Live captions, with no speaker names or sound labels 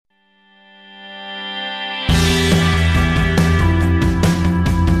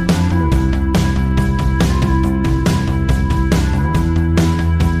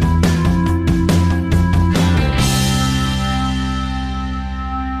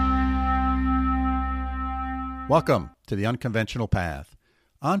Welcome to The Unconventional Path,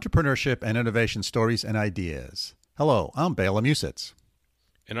 entrepreneurship and innovation stories and ideas. Hello, I'm Bela Musitz.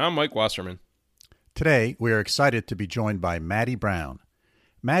 And I'm Mike Wasserman. Today, we are excited to be joined by Maddie Brown.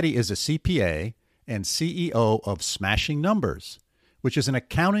 Maddie is a CPA and CEO of Smashing Numbers, which is an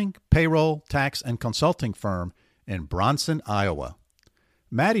accounting, payroll, tax, and consulting firm in Bronson, Iowa.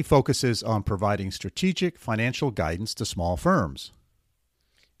 Maddie focuses on providing strategic financial guidance to small firms.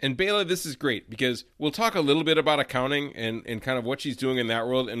 And Bela, this is great because we'll talk a little bit about accounting and kind of what she's doing in that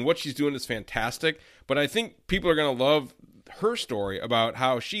world, and what she's doing is fantastic. But I think people are going to love her story about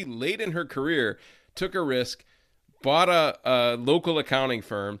how she, late in her career, took a risk, bought a local accounting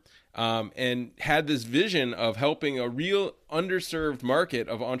firm, and had this vision of helping a real underserved market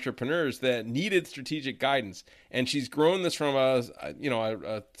of entrepreneurs that needed strategic guidance. And she's grown this from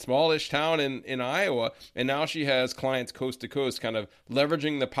a smallish town in Iowa, and now she has clients coast to coast, kind of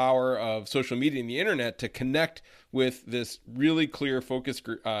leveraging the power of social media and the internet to connect with this really clear focus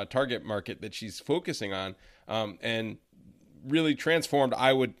target market that she's focusing on, and really transformed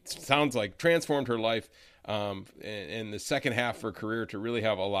her life in the second half of her career to really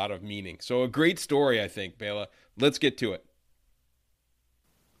have a lot of meaning. So a great story, I think, Bela. Let's get to it.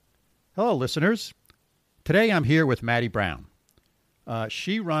 Hello, listeners. Today I'm here with Maddie Brown.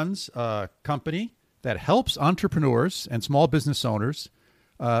 She runs a company that helps entrepreneurs and small business owners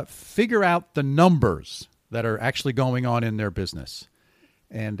figure out the numbers that are actually going on in their business.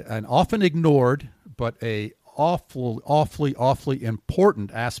 And an often ignored, but a awfully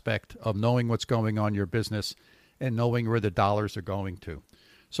important aspect of knowing what's going on in your business and knowing where the dollars are going to.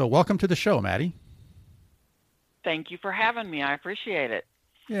 So welcome to the show, Maddie. Thank you for having me. I appreciate it.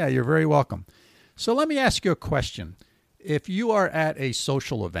 Yeah, you're very welcome. So let me ask you a question. If you are at a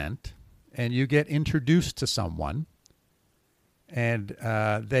social event and you get introduced to someone and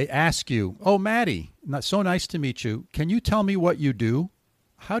they ask you, "Oh, Maddie, so nice to meet you. Can you tell me what you do?"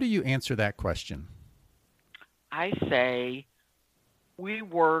 How do you answer that question? I say we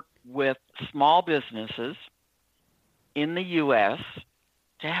work with small businesses in the U.S.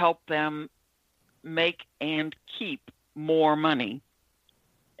 to help them make and keep more money.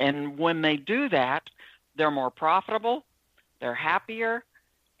 And when they do that, they're more profitable, they're happier,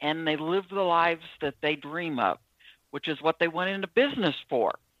 and they live the lives that they dream of, which is what they went into business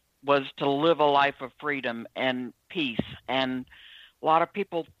for, was to live a life of freedom and peace. And a lot of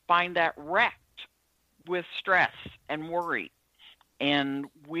people find that wrecked with stress and worry, and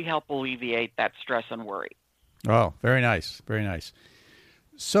we help alleviate that stress and worry. Oh, very nice, very nice.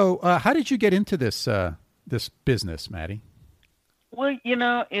 So, how did you get into this business, Maddie? Well,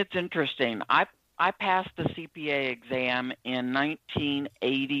 it's interesting. I passed the CPA exam in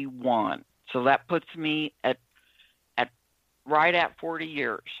 1981, so that puts me at right at 40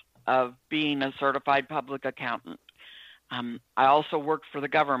 years of being a certified public accountant. I also worked for the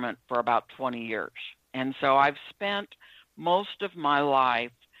government for about 20 years. And so I've spent most of my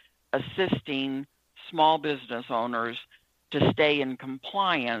life assisting small business owners to stay in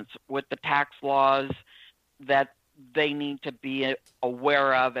compliance with the tax laws that they need to be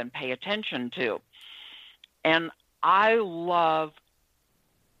aware of and pay attention to. And I love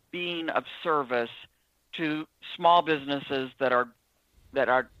being of service to small businesses that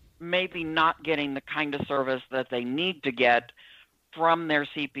are maybe not getting the kind of service that they need to get from their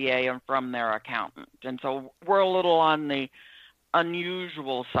CPA and from their accountant. And so we're a little on the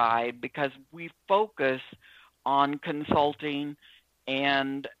unusual side because we focus on consulting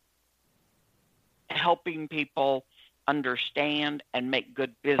and helping people understand and make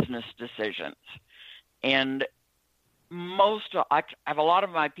good business decisions. And I have a lot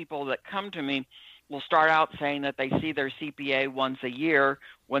of my people that come to me will start out saying that they see their CPA once a year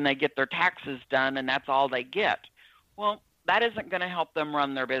when they get their taxes done, and that's all they get. Well, that isn't going to help them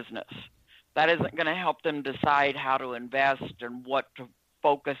run their business. That isn't going to help them decide how to invest and what to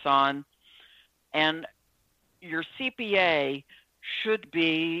focus on. And your CPA should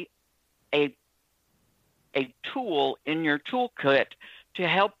be a tool in your toolkit to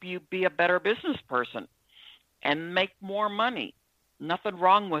help you be a better business person and make more money. Nothing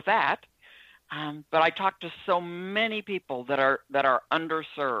wrong with that. But I talk to so many people that are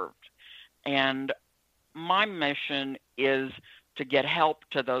underserved, and my mission is to get help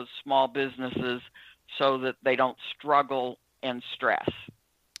to those small businesses so that they don't struggle and stress.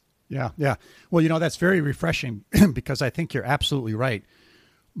 Yeah. Well, that's very refreshing because I think you're absolutely right.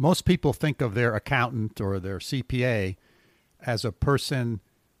 Most people think of their accountant or their CPA as a person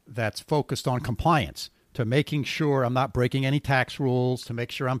that's focused on compliance, to making sure I'm not breaking any tax rules, to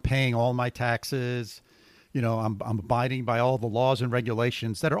make sure I'm paying all my taxes, I'm abiding by all the laws and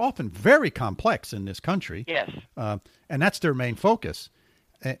regulations that are often very complex in this country. Yes. And that's their main focus.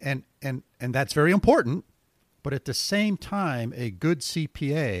 And that's very important. But at the same time, a good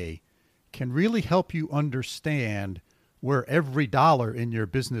CPA can really help you understand where every dollar in your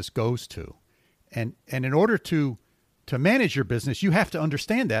business goes to. And in order to manage your business, you have to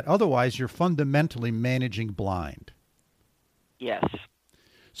understand that. Otherwise, you're fundamentally managing blind. Yes.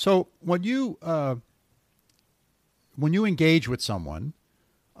 So when you engage with someone,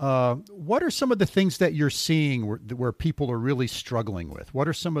 what are some of the things that you're seeing where people are really struggling with? What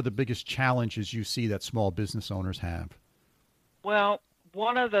are some of the biggest challenges you see that small business owners have? Well,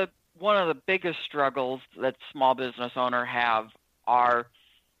 one of the biggest struggles that small business owners have are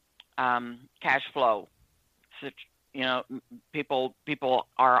cash flow. People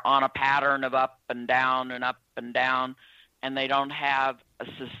are on a pattern of up and down and up and down, and they don't have a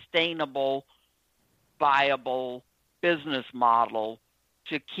sustainable, viable business model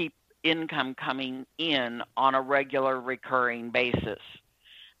to keep income coming in on a regular, recurring basis.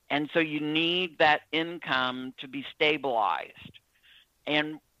 And so you need that income to be stabilized.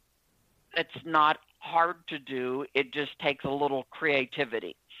 And it's not hard to do. It just takes a little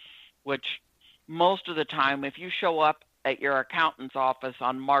creativity, which most of the time, if you show up at your accountant's office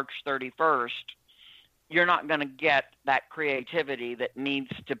on March 31st, you're not going to get that creativity that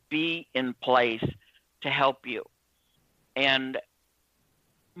needs to be in place to help you. And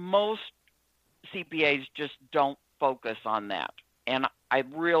most CPAs just don't focus on that. And I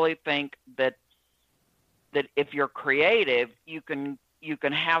really think that if you're creative, you can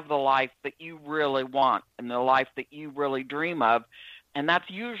have the life that you really want and the life that you really dream of. And that's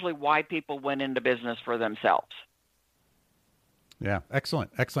usually why people went into business for themselves. Yeah,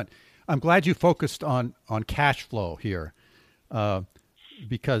 excellent. I'm glad you focused on cash flow here,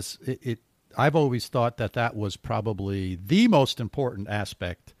 because I've always thought that was probably the most important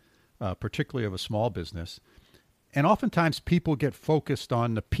aspect, particularly of a small business. And oftentimes people get focused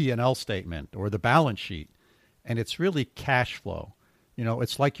on the P&L statement or the balance sheet, and it's really cash flow.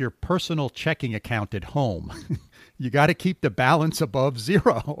 It's like your personal checking account at home. You got to keep the balance above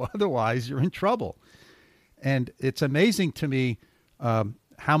zero, otherwise you're in trouble. And it's amazing to me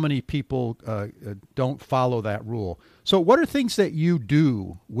how many people don't follow that rule. So what are things that you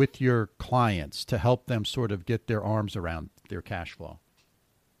do with your clients to help them sort of get their arms around their cash flow?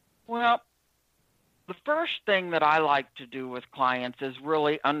 Well, the first thing that I like to do with clients is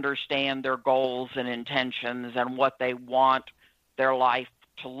really understand their goals and intentions and what they want their life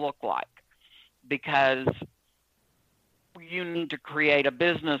to look like, because you need to create a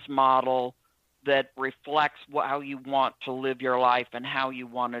business model that reflects how you want to live your life and how you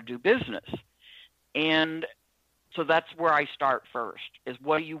want to do business. And so that's where I start first, is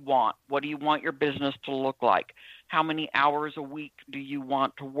what do you want? What do you want your business to look like? How many hours a week do you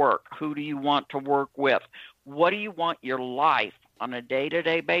want to work? Who do you want to work with? What do you want your life on a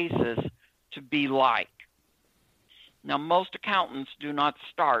day-to-day basis to be like? Now, most accountants do not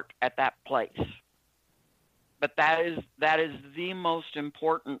start at that place. But that is the most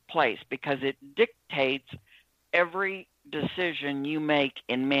important place, because it dictates every decision you make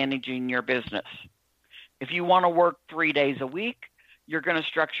in managing your business. If you want to work 3 days a week, you're going to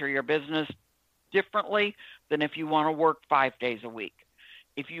structure your business differently than if you want to work 5 days a week.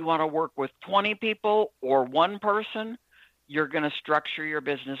 If you want to work with 20 people or one person, you're going to structure your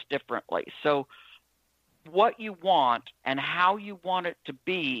business differently. So what you want and how you want it to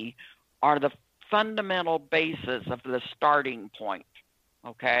be are the fundamental basis of the starting point,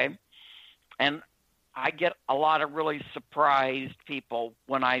 okay? And I get a lot of really surprised people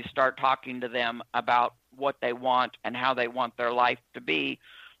when I start talking to them about what they want and how they want their life to be,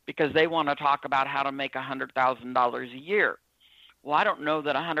 because they want to talk about how to make $100,000 a year. Well, I don't know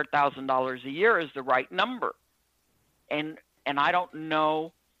that $100,000 a year is the right number. And I don't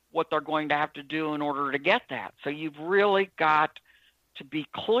know what they're going to have to do in order to get that. So you've really got to be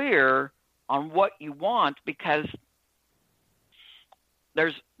clear on what you want, because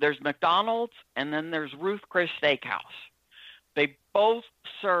there's McDonald's and then there's Ruth Chris Steakhouse. They both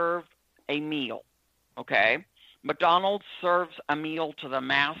serve a meal, okay? McDonald's serves a meal to the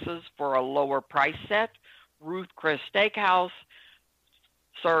masses for a lower price set. Ruth Chris Steakhouse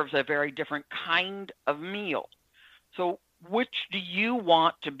serves a very different kind of meal. So which do you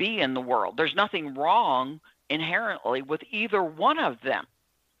want to be in the world? There's nothing wrong inherently with either one of them,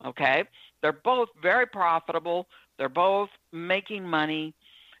 okay? They're both very profitable. They're both making money.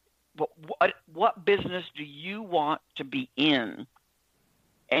 But what business do you want to be in?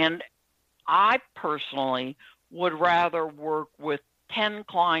 And I personally would rather work with 10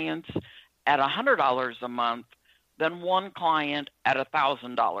 clients at $100 a month than one client at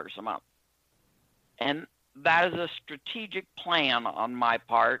 $1,000 a month. And that is a strategic plan on my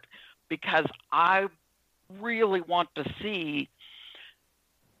part, because I really want to see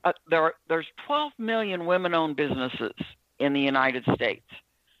there's 12 million women-owned businesses in the United States,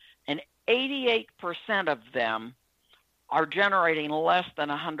 and 88% of them are generating less than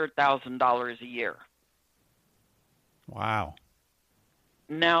 $100,000 a year. Wow.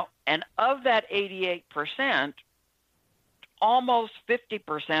 Now, and of that 88%, almost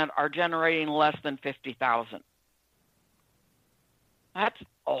 50% are generating less than $50,000. That's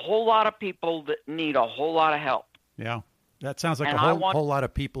a whole lot of people that need a whole lot of help. Yeah. That sounds like And a whole lot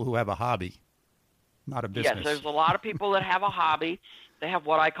of people who have a hobby, not a business. Yes, there's a lot of people that have a hobby. They have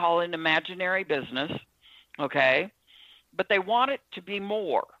what I call an imaginary business, okay? But they want it to be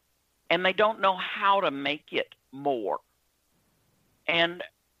more, and they don't know how to make it more. And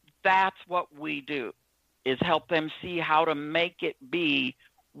that's what we do, is help them see how to make it be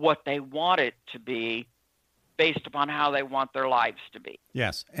what they want it to be based upon how they want their lives to be.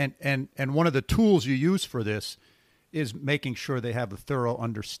 Yes, and one of the tools you use for this is making sure they have a thorough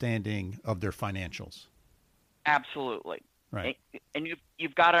understanding of their financials. Absolutely. Right. And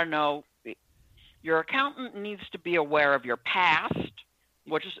you've got to know, your accountant needs to be aware of your past,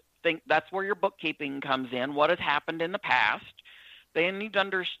 that's where your bookkeeping comes in, what has happened in the past. They need to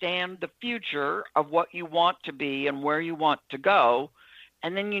understand the future of what you want to be and where you want to go.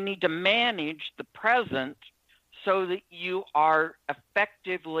 And then you need to manage the present so that you are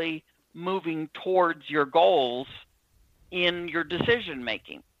effectively moving towards your goals in your decision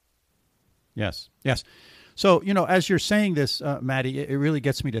making. Yes. So, as you're saying this, Maddie, it really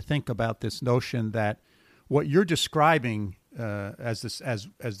gets me to think about this notion that what you're describing as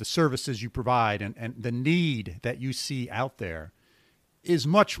the services you provide and the need that you see out there is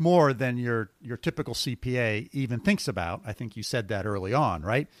much more than your typical CPA even thinks about. I think you said that early on,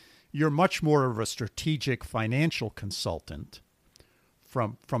 right? You're much more of a strategic financial consultant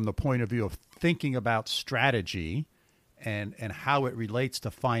from the point of view of thinking about strategy and how it relates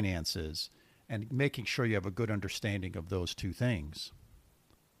to finances and making sure you have a good understanding of those two things.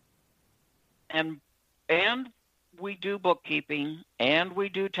 And we do bookkeeping and we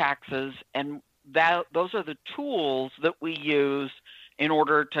do taxes, and those are the tools that we use in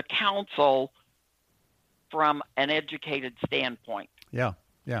order to counsel from an educated standpoint. Yeah.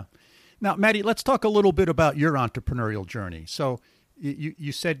 Now, Maddie, let's talk a little bit about your entrepreneurial journey. So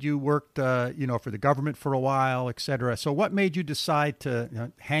you said you worked, for the government for a while, et cetera. So what made you decide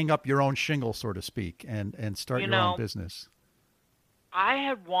to hang up your own shingle, so to speak, and start your own business? I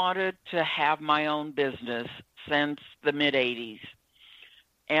had wanted to have my own business since the mid-'80s.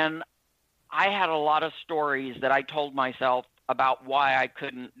 And I had a lot of stories that I told myself about why I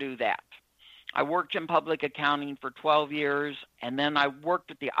couldn't do that. I worked in public accounting for 12 years, and then I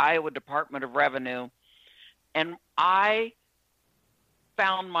worked at the Iowa Department of Revenue, and I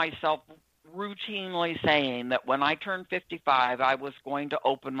found myself routinely saying that when I turned 55, I was going to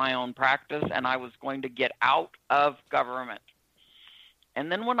open my own practice and I was going to get out of government. And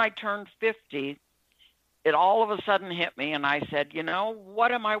then when I turned 50, it all of a sudden hit me, and I said,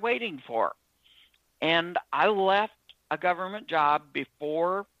 what am I waiting for? And I left a government job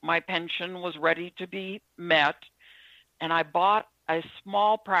before my pension was ready to be met, and I bought a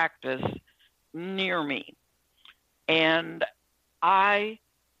small practice near me. And I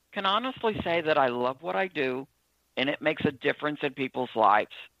can honestly say that I love what I do, and it makes a difference in people's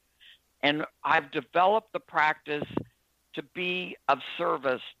lives. And I've developed the practice to be of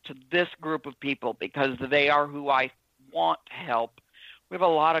service to this group of people because they are who I want to help. We have a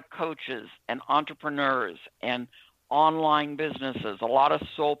lot of coaches and entrepreneurs and online businesses, a lot of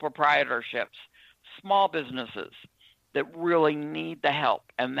sole proprietorships, small businesses that really need the help.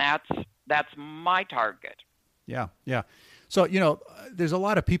 And that's my target. Yeah. So, there's a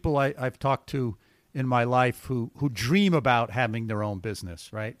lot of people I've talked to in my life who dream about having their own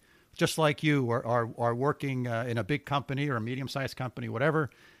business, right? Just like you are working in a big company or a medium-sized company, whatever,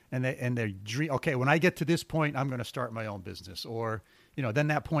 and they dream, okay, when I get to this point, I'm going to start my own business. Or, then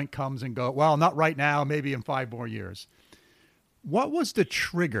that point comes and go, well, not right now, maybe in 5 more years. What was the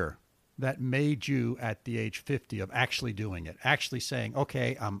trigger that made you at the age 50 of actually doing it, actually saying,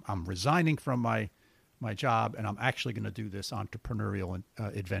 okay, I'm resigning from my job and I'm actually going to do this entrepreneurial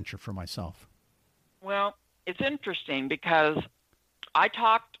adventure for myself? Well, it's interesting because I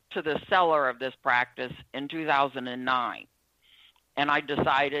talked to the seller of this practice in 2009, and I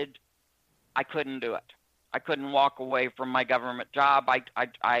decided I couldn't do it. I couldn't walk away from my government job.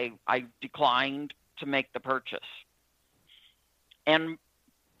 I declined to make the purchase. And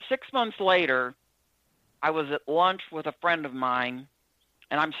 6 months later, I was at lunch with a friend of mine,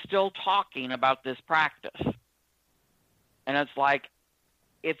 and I'm still talking about this practice. And it's like,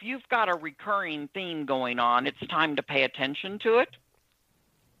 if you've got a recurring theme going on, it's time to pay attention to it.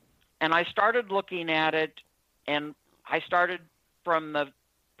 And I started looking at it, and I started from the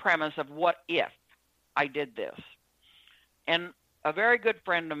premise of what if I did this. And a very good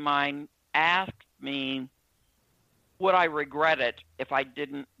friend of mine asked me, would I regret it if I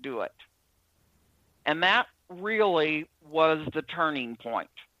didn't do it? And that really was the turning point,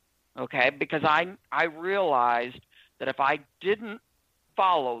 okay? Because I realized that if I didn't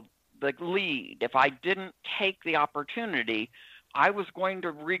follow the lead, if I didn't take the opportunity, I was going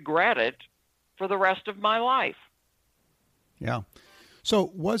to regret it for the rest of my life. Yeah.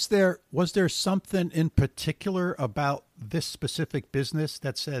 So was there something in particular about this specific business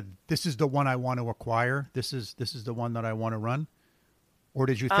that said, this is the one I want to acquire? This is the one that I want to run? Or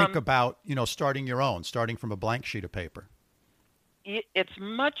did you think about, starting your own, starting from a blank sheet of paper? It's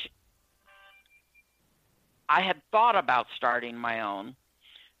much, I had thought about starting my own.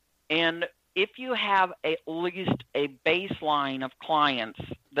 And if you have at least a baseline of clients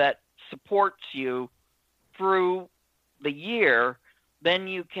that supports you through the year, then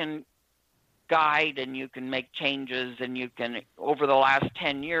you can guide and you can make changes, and you can, over the last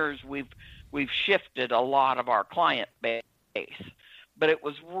 10 years, we've shifted a lot of our client base. But it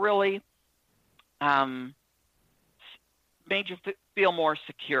was really made you feel more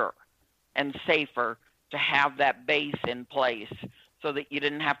secure and safer to have that base in place so that you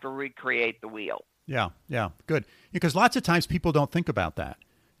didn't have to recreate the wheel. Yeah, good. Because lots of times people don't think about that.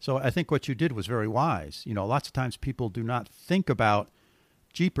 So I think what you did was very wise. Lots of times people do not think about,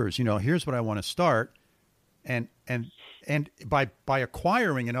 jeepers, here's what I want to start. And by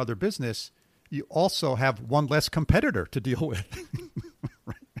acquiring another business, you also have one less competitor to deal with.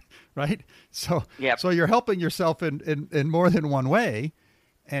 Right? So, yep. So you're helping yourself in more than one way,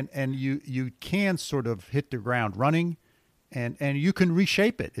 and you can sort of hit the ground running, and you can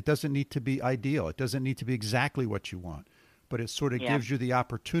reshape it. It doesn't need to be ideal. It doesn't need to be exactly what you want, but it sort of gives you the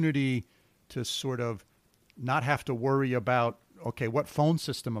opportunity to sort of not have to worry about, okay, what phone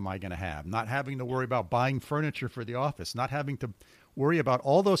system am I going to have? Not having to worry about buying furniture for the office, not having to worry about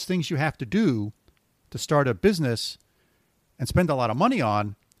all those things you have to do to start a business and spend a lot of money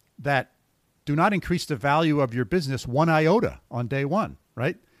on that do not increase the value of your business one iota on day one,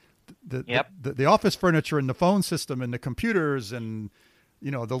 right? The office furniture and the phone system and the computers and,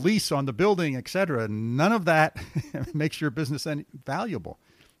 the lease on the building, et cetera, none of that makes your business any valuable.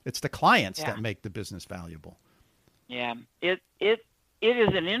 It's the clients that make the business valuable. Yeah, it is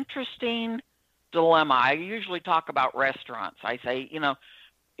an interesting dilemma. I usually talk about restaurants. I say,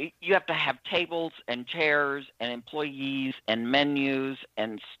 you have to have tables and chairs and employees and menus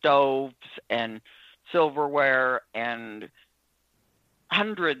and stoves and silverware and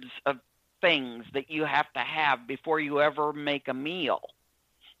hundreds of things that you have to have before you ever make a meal.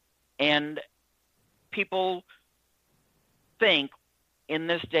 And people think in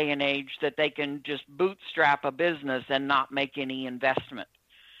this day and age that they can just bootstrap a business and not make any investment.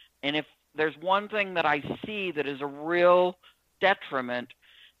 And if there's one thing that I see that is a real detriment,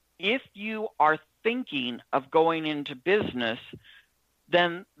 if you are thinking of going into business,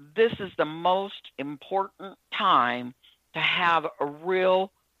 then this is the most important time to have a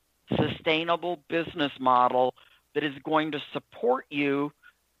real sustainable business model that is going to support you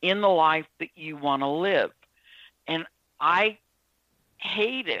in the life that you want to live. And I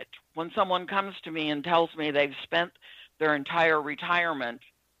hate it when someone comes to me and tells me they've spent their entire retirement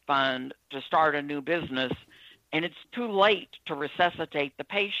fund to start a new business, and it's too late to resuscitate the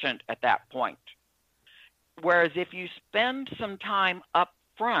patient at that point. Whereas if you spend some time up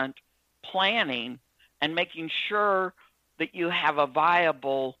front planning and making sure that you have a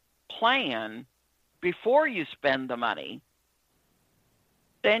viable plan before you spend the money,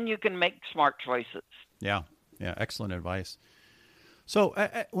 then you can make smart choices. Yeah, excellent advice. So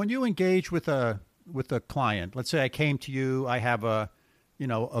when you engage with a client, let's say I came to you, I have a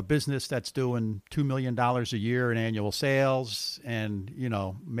business that's doing $2 million a year in annual sales, and,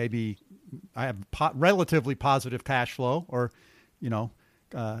 maybe I have relatively positive cash flow, or,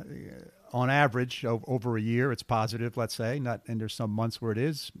 on average over a year, it's positive, let's say, and there's some months where it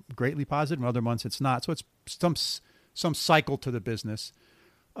is greatly positive and other months it's not. So it's some cycle to the business.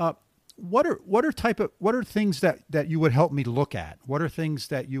 What are things that you would help me look at? What are things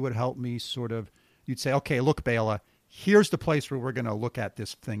that you would help me you'd say, okay, look, Bela, here's the place where we're going to look at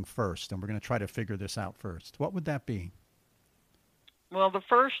this thing first, and we're going to try to figure this out first. What would that be? Well, the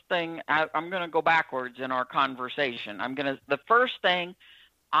first thing, I'm going to go backwards in our conversation. The first thing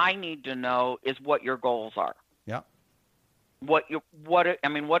I need to know is what your goals are. Yeah. What is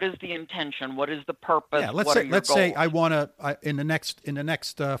the intention? What is the purpose? Yeah. Let's what say are your let's goals? say I want to in the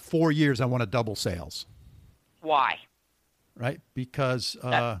next 4 years I want to double sales. Why? Right? Because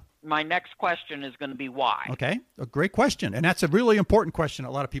my next question is going to be why. okay, a great question, and that's a really important question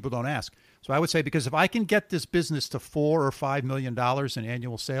a lot of people don't ask. So I would say because if I can get this business to $4 or $5 million in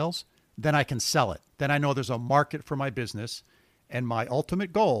annual sales, then I can sell it. Then I know there's a market for my business, and my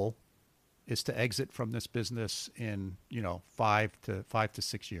ultimate goal is to exit from this business in 5 to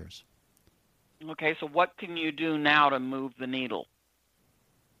 6 years. Okay, so what can you do now to move the needle?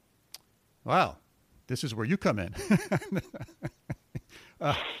 Wow, this is where you come in.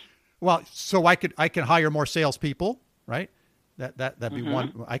 Well, so I can hire more salespeople, right? That'd be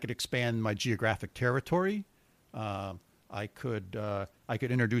one. I could expand my geographic territory. I could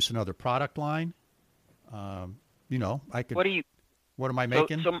introduce another product line. I could. What am I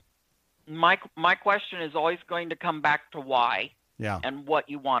making? So my question is always going to come back to why. Yeah. And what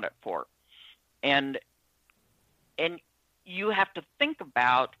you want it for, and you have to think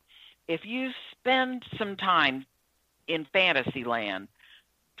about if you spend some time in fantasy land,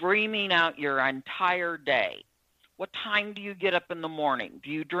 dreaming out your entire day. What time do you get up in the morning?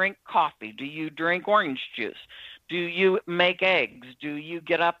 Do you drink coffee? Do you drink orange juice? Do you make eggs? Do you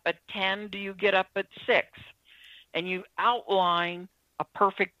get up at 10? Do you get up at 6? And you outline a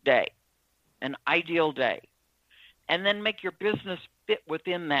perfect day, an ideal day, and then make your business fit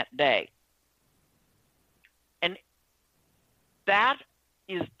within that day. And that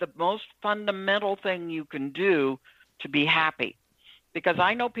is the most fundamental thing you can do to be happy. Because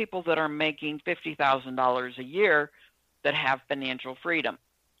I know people that are making $50,000 a year that have financial freedom.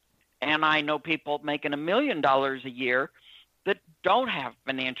 And I know people making $1 million a year that don't have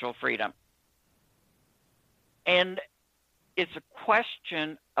financial freedom. And it's a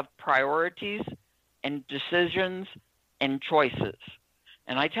question of priorities and decisions and choices.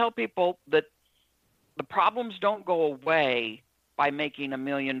 And I tell people that the problems don't go away by making $1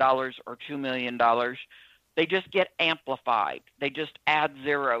 million or $2 million. They just get amplified. They just add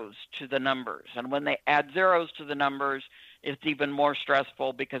zeros to the numbers. And when they add zeros to the numbers, it's even more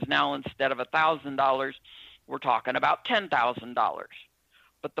stressful because now instead of $1,000, we're talking about $10,000.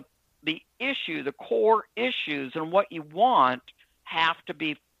 But the issue, the core issues and what you want have to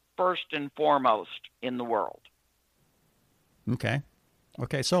be first and foremost in the world. Okay.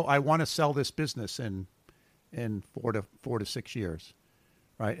 So I want to sell this business in 4 to 6 years,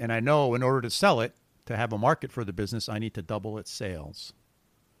 right? And I know in order to sell it, to have a market for the business, I need to double its sales.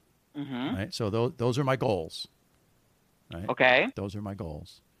 Mm-hmm. Right. So those are my goals. Right. Okay. Those are my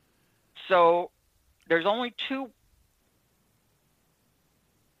goals. So there's only two.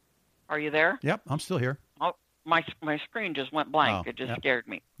 Are you there? Yep, I'm still here. Oh, my screen just went blank. It just scared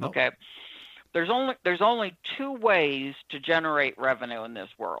me. Nope. Okay. There's only two ways to generate revenue in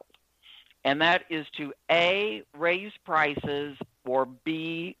this world. And that is to A, raise prices, or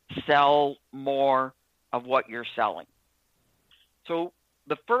B, sell more of what you're selling. So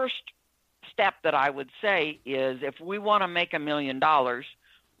the first step that I would say is if we want to make $1 million,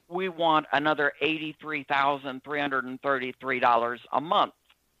 we want another $83,333 a month.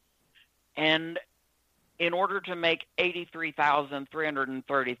 And in order to make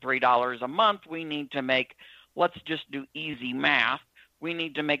 $83,333 a month, we need to make, let's just do easy math, we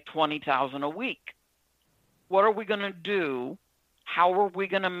need to make $20,000 a week. What are we going to do? How are we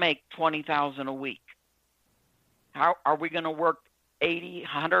going to make $20,000 a week? How are we going to work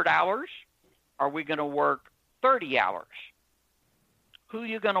 100 hours? Are we going to work 30 hours? Who are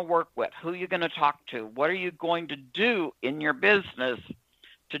you going to work with? Who are you going to talk to? What are you going to do in your business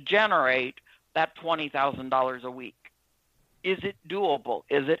to generate that $20,000 a week? Is it doable?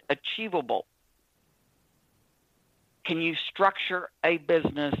 Is it achievable? Can you structure a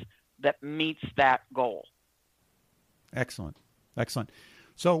business that meets that goal? Excellent.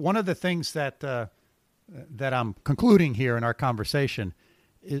 So one of the things that I'm concluding here in our conversation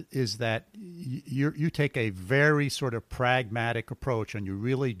is that you take a very sort of pragmatic approach and you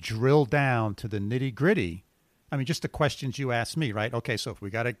really drill down to the nitty gritty. I mean, just the questions you asked me, right? Okay, so if we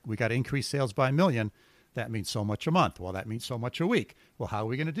got to increase sales by $1 million, that means so much a month. Well, that means so much a week. Well, how are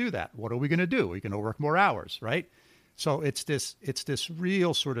we going to do that? What are we going to do? We're going to work more hours, right? So it's this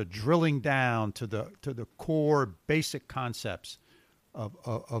real sort of drilling down to the core basic concepts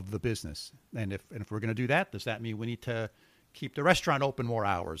of the business. And if we're going to do that, does that mean we need to keep the restaurant open more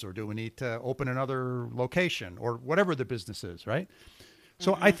hours, or do we need to open another location, or whatever the business is, right?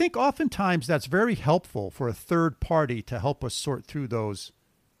 So I think oftentimes that's very helpful for a third party to help us sort through those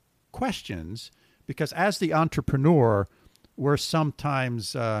questions, because as the entrepreneur, we're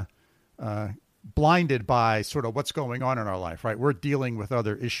sometimes blinded by sort of what's going on in our life, right? We're dealing with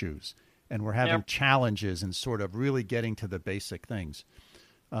other issues, and we're having challenges and sort of really getting to the basic things.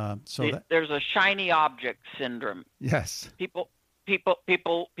 There's a shiny object syndrome. Yes. People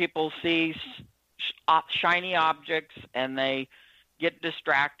see shiny objects, and they get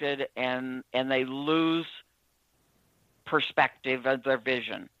distracted, and they lose perspective of their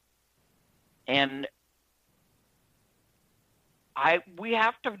vision. And we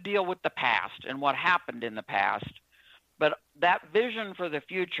have to deal with the past and what happened in the past, but that vision for the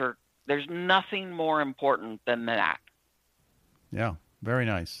future, there's nothing more important than that. Yeah, very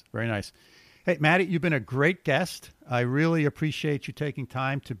nice. Very nice. Hey, Maddie, you've been a great guest. I really appreciate you taking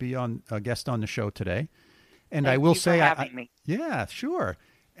time to be a guest on the show today. And Thank I will you say, for having me. Yeah, sure.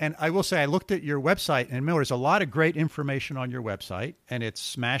 And I will say, I looked at your website, and there's a lot of great information on your website, and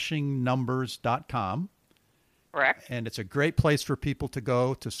it's smashingnumbers.com. Correct. And it's a great place for people to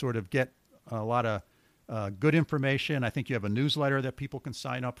go to sort of get a lot of good information. I think you have a newsletter that people can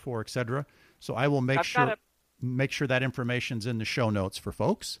sign up for, et cetera. So I will make sure that information's in the show notes for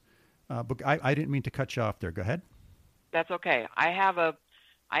folks. But I didn't mean to cut you off there. Go ahead. That's okay. I have a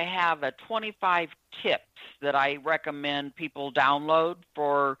 25 tips that I recommend people download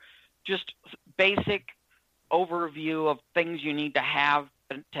for just basic overview of things you need to have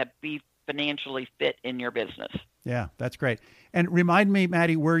to be financially fit in your business. Yeah, that's great. And remind me,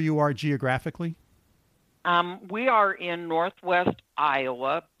 Maddie, where you are geographically? We are in Northwest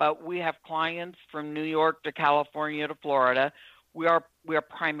Iowa, but we have clients from New York to California to Florida. We are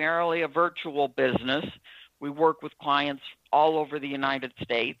primarily a virtual business. We work with clients all over the United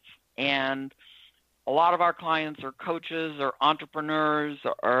States, and a lot of our clients are coaches or entrepreneurs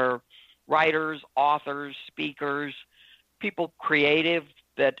or writers, authors, speakers, people creative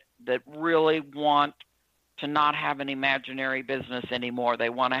that really want to not have an imaginary business anymore. They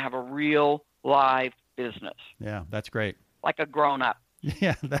want to have a real live business. Yeah, that's great. Like a grown-up.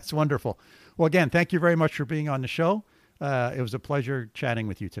 Yeah, that's wonderful. Well, again, thank you very much for being on the show. It was a pleasure chatting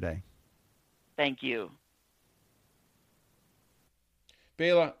with you today. Thank you.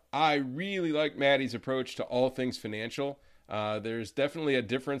 Bela, I really like Maddie's approach to all things financial. There's definitely a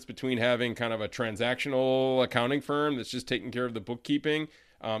difference between having kind of a transactional accounting firm that's just taking care of the bookkeeping.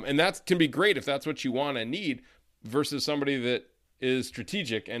 And that can be great if that's what you want and need, versus somebody that is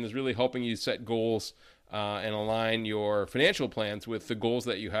strategic and is really helping you set goals and align your financial plans with the goals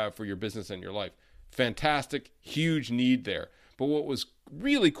that you have for your business and your life. Fantastic, huge need there. But what was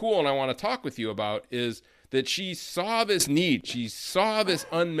really cool, and I want to talk with you about, is that she saw this need. She saw this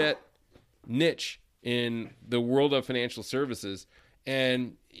unmet niche in the world of financial services.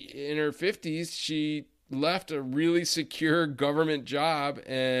 And in her 50s, she left a really secure government job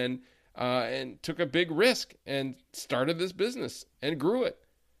and took a big risk and started this business and grew it.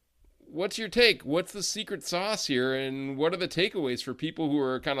 What's your take? What's the secret sauce here? And what are the takeaways for people who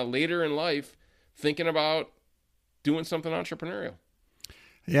are kind of later in life thinking about doing something entrepreneurial?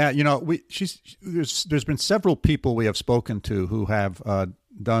 Yeah, there's been several people we have spoken to who have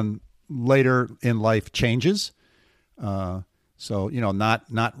done later in life changes. So,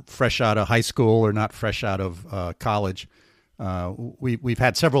 not fresh out of high school or not fresh out of college. We've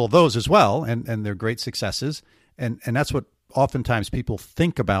had several of those as well, and they're great successes. And that's what oftentimes people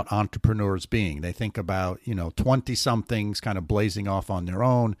think about entrepreneurs being. They think about, 20-somethings kind of blazing off on their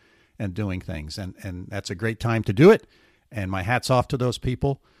own and doing things. And that's a great time to do it. And my hat's off to those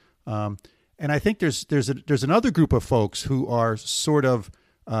people. And I think there's another group of folks who are sort of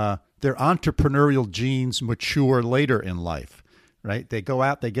their entrepreneurial genes mature later in life, right? They go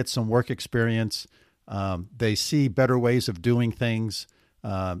out, they get some work experience, they see better ways of doing things,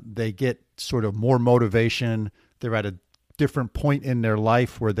 they get sort of more motivation. They're at a different point in their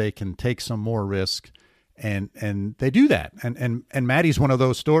life where they can take some more risk, and they do that. And Maddie's one of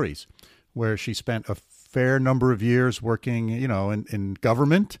those stories where she spent a fair number of years working, in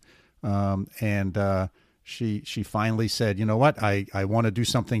government. She finally said, you know what, I want to do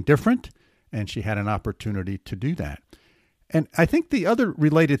something different. And she had an opportunity to do that. And I think the other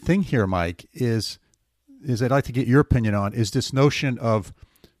related thing here, Mike, is I'd like to get your opinion on, is this notion of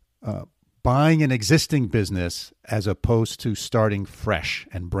buying an existing business as opposed to starting fresh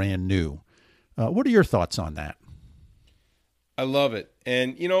and brand new. What are your thoughts on that? I love it.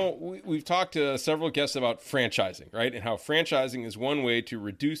 And, we've talked to several guests about franchising, right? And how franchising is one way to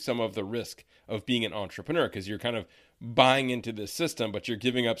reduce some of the risk of being an entrepreneur, because you're kind of buying into this system, but you're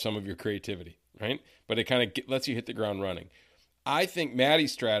giving up some of your creativity, right? But it kind of lets you hit the ground running. I think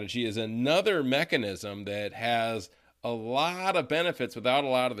Maddie's strategy is another mechanism that has a lot of benefits without a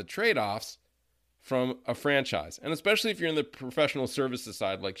lot of the trade-offs from a franchise. And especially if you're in the professional services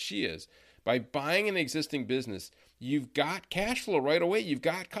side like she is, by buying an existing business, you've got cash flow right away. You've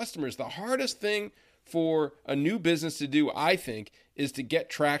got customers. The hardest thing for a new business to do, I think, is to get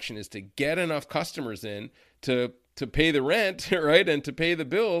traction, is to get enough customers in to pay the rent, right, and to pay the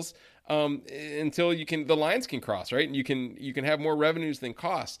bills until the lines can cross, right, and you can have more revenues than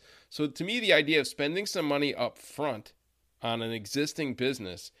costs. So to me, the idea of spending some money up front on an existing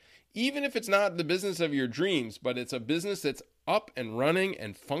business, even if it's not the business of your dreams, but it's a business that's up and running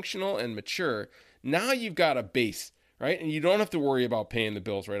and functional and mature, now you've got a base, right? And you don't have to worry about paying the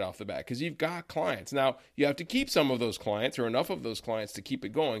bills right off the bat because you've got clients. Now, you have to keep some of those clients or enough of those clients to keep it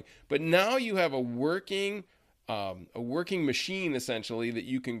going. But now you have a working machine, essentially, that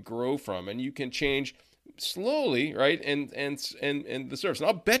you can grow from, and you can change slowly, right? And the service. And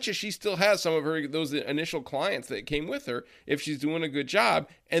I'll bet you she still has some of those initial clients that came with her if she's doing a good job,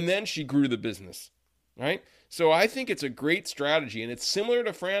 and then she grew the business, right? So I think it's a great strategy, and it's similar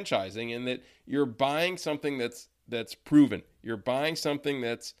to franchising in that you're buying something that's proven. You're buying something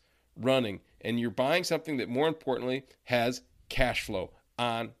that's running, and you're buying something that, more importantly, has cash flow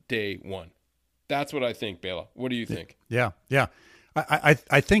on day one. That's what I think, Bela. What do you think? Yeah.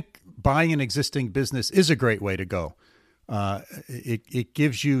 I think buying an existing business is a great way to go. It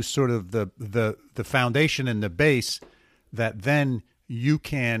gives you sort of the foundation and the base that then you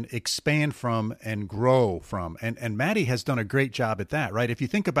can expand from and grow from. And Maddie has done a great job at that, right? If you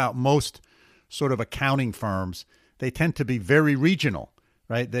think about most sort of accounting firms, they tend to be very regional,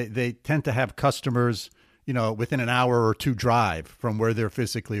 right? They tend to have customers, within an hour or two drive from where they're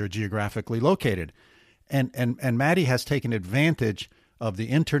physically or geographically located. And Maddie has taken advantage of the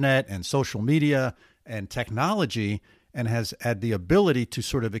internet and social media and technology and has had the ability to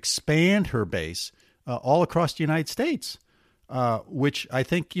sort of expand her base all across the United States, which I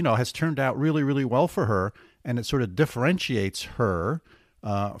think, has turned out really, really well for her. And it sort of differentiates her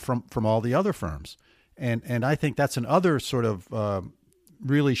from all the other firms. And I think that's another sort of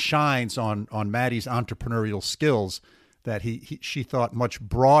really shines on Maddie's entrepreneurial skills, that she thought much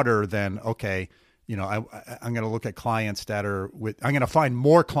broader than, okay, I'm going to look at clients that I'm going to find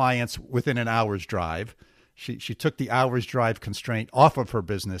more clients within an hour's drive. She took the hour's drive constraint off of her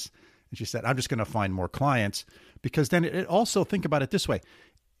business, and she said, I'm just going to find more clients, because then it also, think about it this way,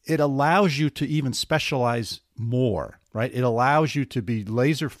 it allows you to even specialize more, right? It allows you to be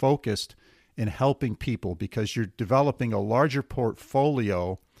laser focused in helping people because you're developing a larger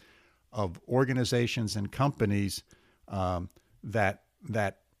portfolio of organizations and companies that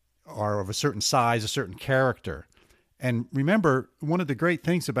are of a certain size, a certain character. And remember, one of the great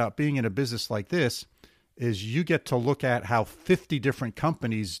things about being in a business like this is you get to look at how 50 different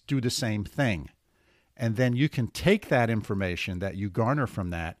companies do the same thing. And then you can take that information that you garner from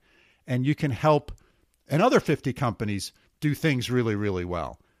that, and you can help another 50 companies do things really, really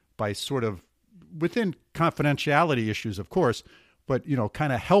well by sort of, within confidentiality issues, of course, but,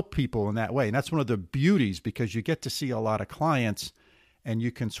 kind of help people in that way. And that's one of the beauties, because you get to see a lot of clients and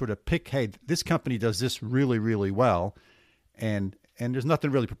you can sort of pick, hey, this company does this really, really well. And there's nothing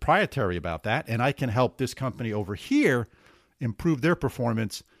really proprietary about that. And I can help this company over here improve their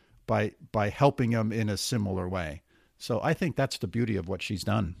performance by helping them in a similar way. So I think that's the beauty of what she's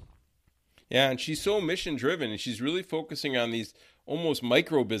done. Yeah, and she's so mission driven, and she's really focusing on these almost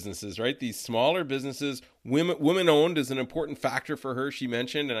micro businesses, right? These smaller businesses. Women owned is an important factor for her, she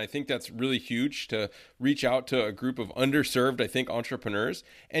mentioned, and I think that's really huge to reach out to a group of underserved, I think, entrepreneurs.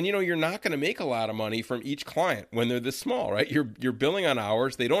 And you're not going to make a lot of money from each client when they're this small, right? You're billing on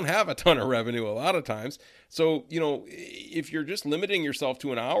hours. They don't have a ton of revenue a lot of times. So, if you're just limiting yourself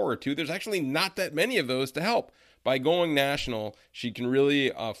to an hour or two, there's actually not that many of those to help. By going national, she can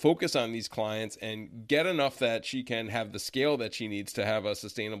really focus on these clients and get enough that she can have the scale that she needs to have a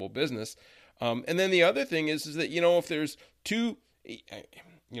sustainable business. And then the other thing is that, if there's two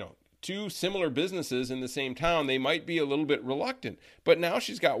similar businesses in the same town, they might be a little bit reluctant. But now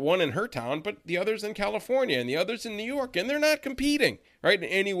she's got one in her town, but the other's in California and the other's in New York, and they're not competing, right, in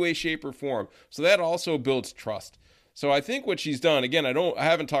any way, shape, or form. So that also builds trust. So I think what she's done, again, I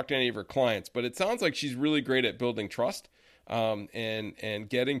haven't talked to any of her clients, but it sounds like she's really great at building trust and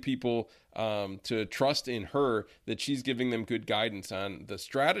getting people to trust in her, that she's giving them good guidance on the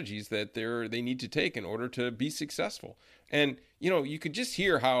strategies that they need to take in order to be successful. And, you could just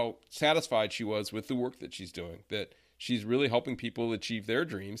hear how satisfied she was with the work that she's doing, that she's really helping people achieve their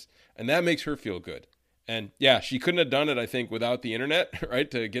dreams, and that makes her feel good. And yeah, she couldn't have done it, I think, without the internet, right?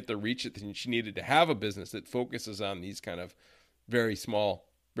 To get the reach that she needed to have a business that focuses on these kind of very small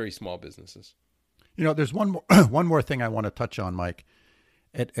businesses. There's one more thing I want to touch on, Mike.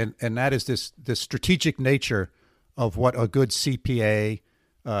 And that is this strategic nature of what a good CPA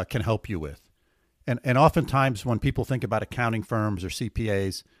can help you with. And oftentimes when people think about accounting firms or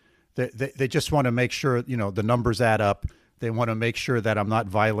CPAs, they just want to make sure, the numbers add up. They want to make sure that I'm not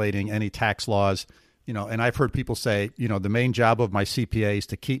violating any tax laws, and I've heard people say, the main job of my CPA is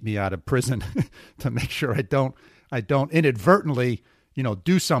to keep me out of prison, to make sure I don't inadvertently,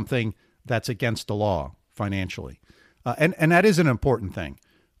 do something that's against the law financially. And that is an important thing.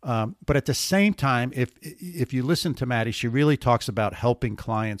 But at the same time, if you listen to Maddie, she really talks about helping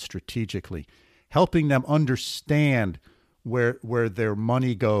clients strategically, helping them understand where their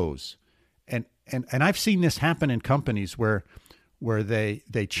money goes. And I've seen this happen in companies where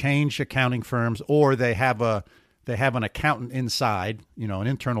they change accounting firms, or they have an accountant inside, an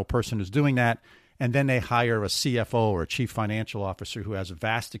internal person who's doing that, and then they hire a CFO or a chief financial officer who has a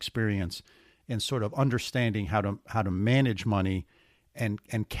vast experience in sort of understanding how to manage money and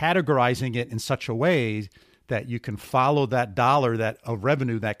categorizing it in such a way that you can follow that dollar of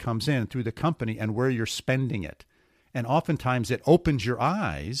revenue that comes in through the company and where you're spending it. And oftentimes it opens your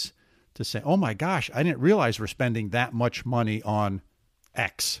eyes to say, oh my gosh, I didn't realize we're spending that much money on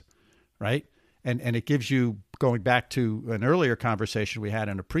X, right? And it gives you, going back to an earlier conversation we had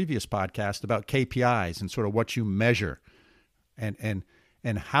in a previous podcast about KPIs and sort of what you measure and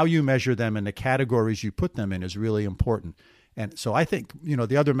how you measure them and the categories you put them in is really important. And so I think,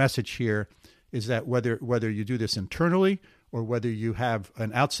 the other message here is that whether you do this internally or whether you have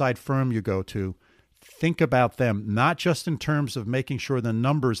an outside firm you go to, think about them not just in terms of making sure the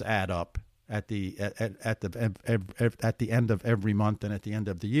numbers add up at the end of every month and at the end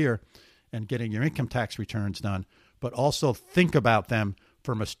of the year and getting your income tax returns done, but also think about them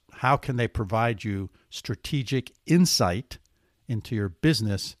from how can they provide you strategic insight into your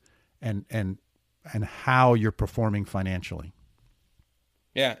business and how you're performing financially.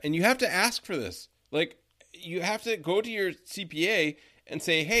 Yeah, and you have to ask for this. Like, you have to go to your CPA and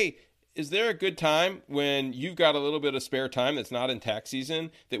say, hey, is there a good time when you've got a little bit of spare time that's not in tax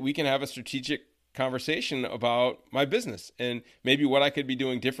season that we can have a strategic conversation about my business and maybe what I could be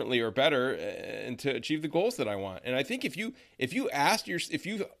doing differently or better and to achieve the goals that I want? And I think if you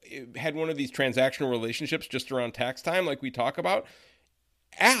had one of these transactional relationships just around tax time, like we talk about,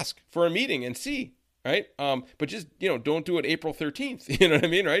 ask for a meeting and see. Right. But just, don't do it April 13th. You know what I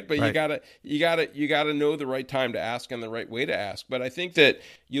mean? Right. But right. You gotta know the right time to ask and the right way to ask. But I think that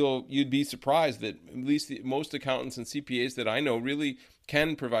you'd be surprised that at least most accountants and CPAs that I know really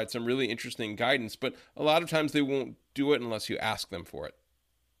can provide some really interesting guidance. But a lot of times they won't do it unless you ask them for it.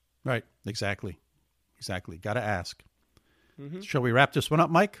 Right. Exactly. Got to ask. Mm-hmm. Shall we wrap this one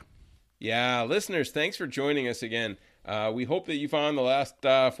up, Mike? Yeah. Listeners, thanks for joining us again. We hope that you found the last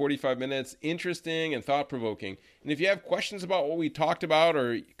 45 minutes interesting and thought-provoking. And if you have questions about what we talked about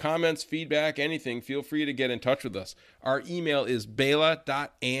or comments, feedback, anything, feel free to get in touch with us. Our email is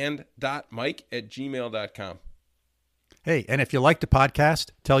bela.and.mike@gmail.com. Hey, and if you like the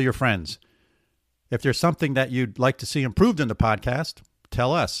podcast, tell your friends. If there's something that you'd like to see improved in the podcast,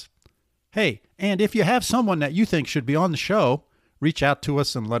 tell us. Hey, and if you have someone that you think should be on the show, reach out to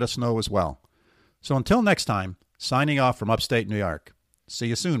us and let us know as well. So until next time, signing off from upstate New York. See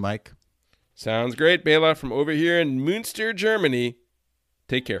you soon, Mike. Sounds great, Bela, from over here in Münster, Germany.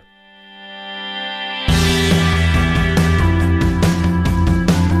 Take care.